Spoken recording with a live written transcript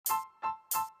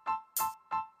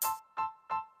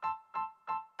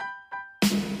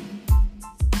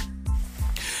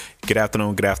Good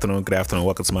afternoon, good afternoon, good afternoon.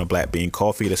 Welcome to my Black Bean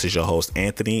Coffee. This is your host,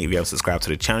 Anthony. If you haven't subscribed to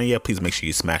the channel yet, please make sure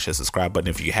you smash that subscribe button.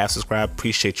 If you have subscribed,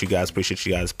 appreciate you guys.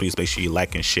 Please make sure you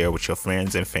like and share with your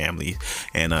friends and family.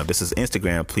 And this is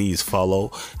Instagram. Please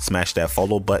follow, smash that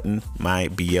follow button, my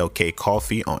BLK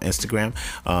Coffee on Instagram.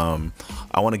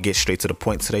 I want to get straight to the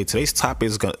point today. Today's topic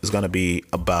is going to be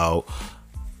about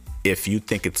if you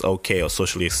think it's okay or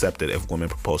socially accepted if women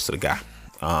propose to the guy.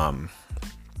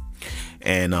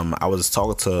 And I was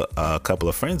talking to a couple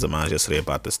of friends of mine yesterday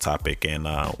about this topic. And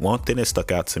one thing that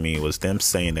stuck out to me was them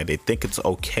saying that they think it's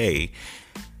okay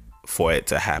for it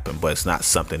to happen, but it's not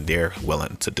something they're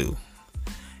willing to do.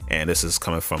 And this is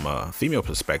coming from a female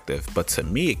perspective. But to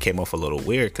me, it came off a little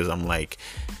weird because I'm like,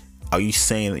 are you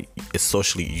saying it's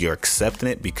socially you're accepting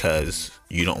it because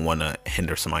you don't want to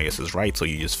hinder somebody else's rights, or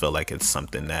you just feel like it's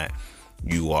something that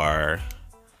you are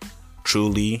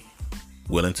truly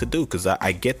willing to do? Because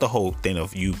I get the whole thing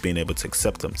of you being able to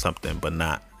accept something but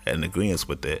not in agreement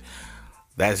with it.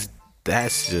 That's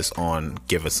just on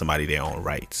giving somebody their own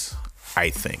rights, I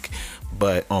think.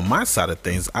 But on my side of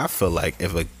things, I feel like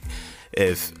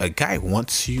if a guy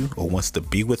wants you or wants to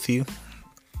be with you,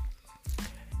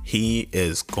 he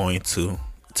is going to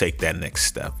take that next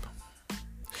step.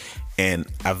 And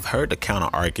I've heard the counter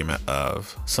argument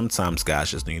of sometimes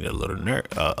guys just need a little nudge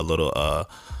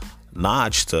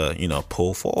to,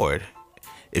 pull forward.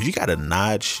 If you gotta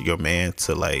nudge your man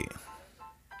to, like,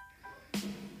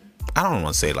 I don't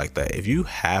want to say it like that. If you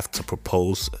have to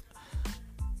propose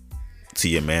to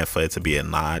your man for it to be a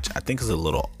nudge, I think it's a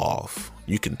little off.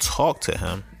 You can talk to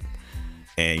him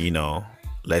and,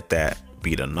 let that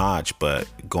be the nudge, but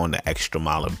going the extra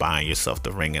mile and buying yourself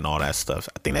the ring and all that stuff,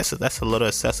 I think that's a little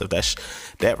excessive.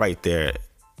 That right there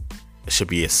should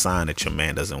be a sign that your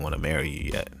man doesn't want to marry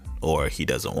you yet, or he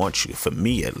doesn't want you. For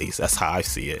me, at least, that's how I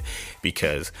see it.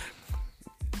 Because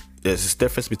there's this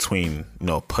difference between,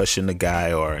 pushing the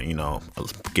guy or,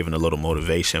 giving a little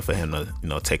motivation for him to,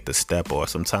 take the step. Or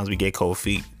sometimes we get cold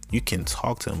feet. You can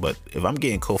talk to him, but if I'm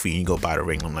getting cold feet and you go buy the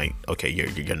ring, I'm like, okay,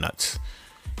 you're nuts.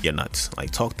 You're nuts.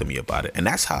 Like, talk to me about it. And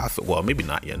that's how I feel. Well, maybe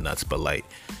not you're nuts, but like,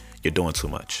 you're doing too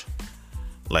much.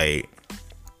 Like,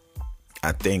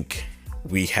 I think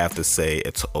we have to say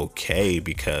it's okay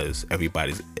because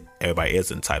everybody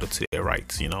is entitled to their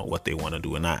rights, what they want to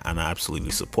do. And I absolutely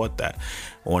support that.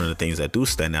 One of the things that do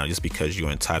stand out, just because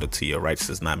you're entitled to your rights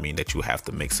does not mean that you have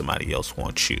to make somebody else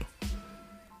want you.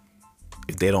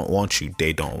 If they don't want you,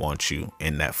 they don't want you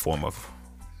in the form of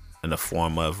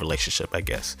relationship, I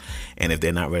guess. And if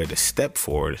they're not ready to step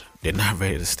forward, they're not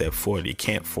ready to step forward. You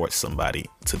can't force somebody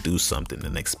to do something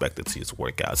and expect it to just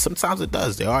work out. Sometimes it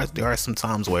does. There are some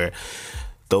times where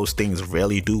those things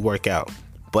really do work out.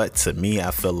 But to me,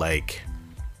 I feel like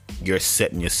you're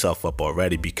setting yourself up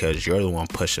already because you're the one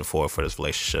pushing forward for this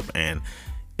relationship. And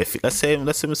if let's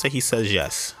say he says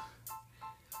yes,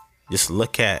 just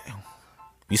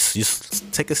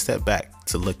take a step back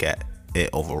to look at it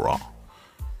overall.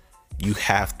 You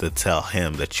have to tell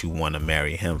him that you want to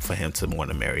marry him for him to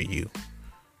want to marry you.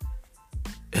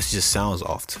 It just sounds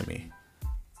off to me.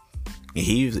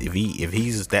 If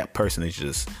he's that person that's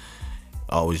just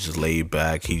always just laid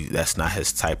back, that's not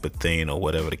his type of thing, or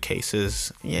whatever the case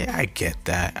is. Yeah, I get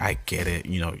that. I get it.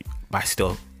 But I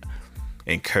still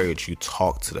encourage you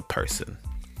talk to the person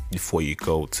before you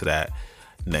go to that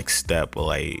next step.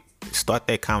 Like, start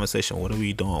that conversation. What are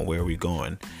we doing? Where are we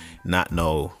going? Not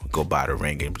go buy the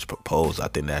ring and just propose. I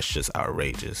think that's just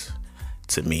outrageous,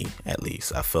 to me at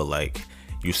least. I feel like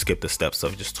you skip the steps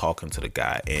of just talking to the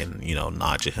guy and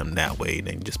nudging him that way. And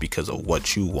then just because of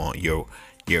what you want, you're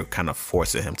kind of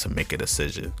forcing him to make a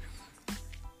decision,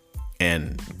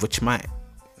 and which might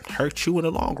hurt you in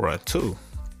the long run too.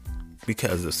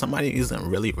 Because if somebody isn't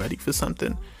really ready for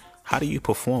something, how do you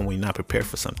perform when you're not prepared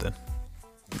for something?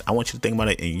 I want you to think about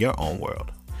it in your own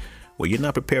world. When you're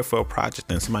not prepared for a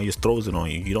project and somebody just throws it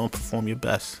on you, you don't perform your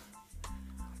best.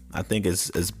 I think it's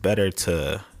better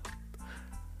to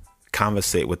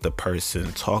conversate with the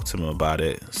person, talk to them about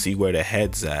it, see where their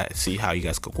head's at, see how you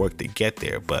guys could work to get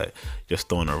there. But just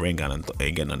throwing a ring on and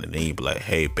getting on the knee, be like,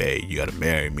 hey babe, you gotta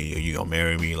marry me, or you gonna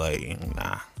marry me? Like,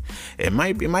 nah. It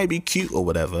might be cute or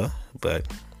whatever, but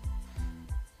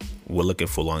we're looking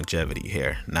for longevity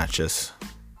here, not just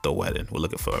the wedding. We're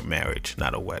looking for a marriage,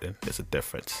 not a wedding. There's a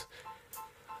difference.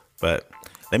 But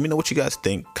let me know what you guys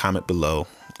think. Comment below,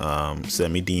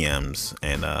 send me DMs,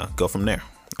 and go from there.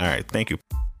 All right, thank you.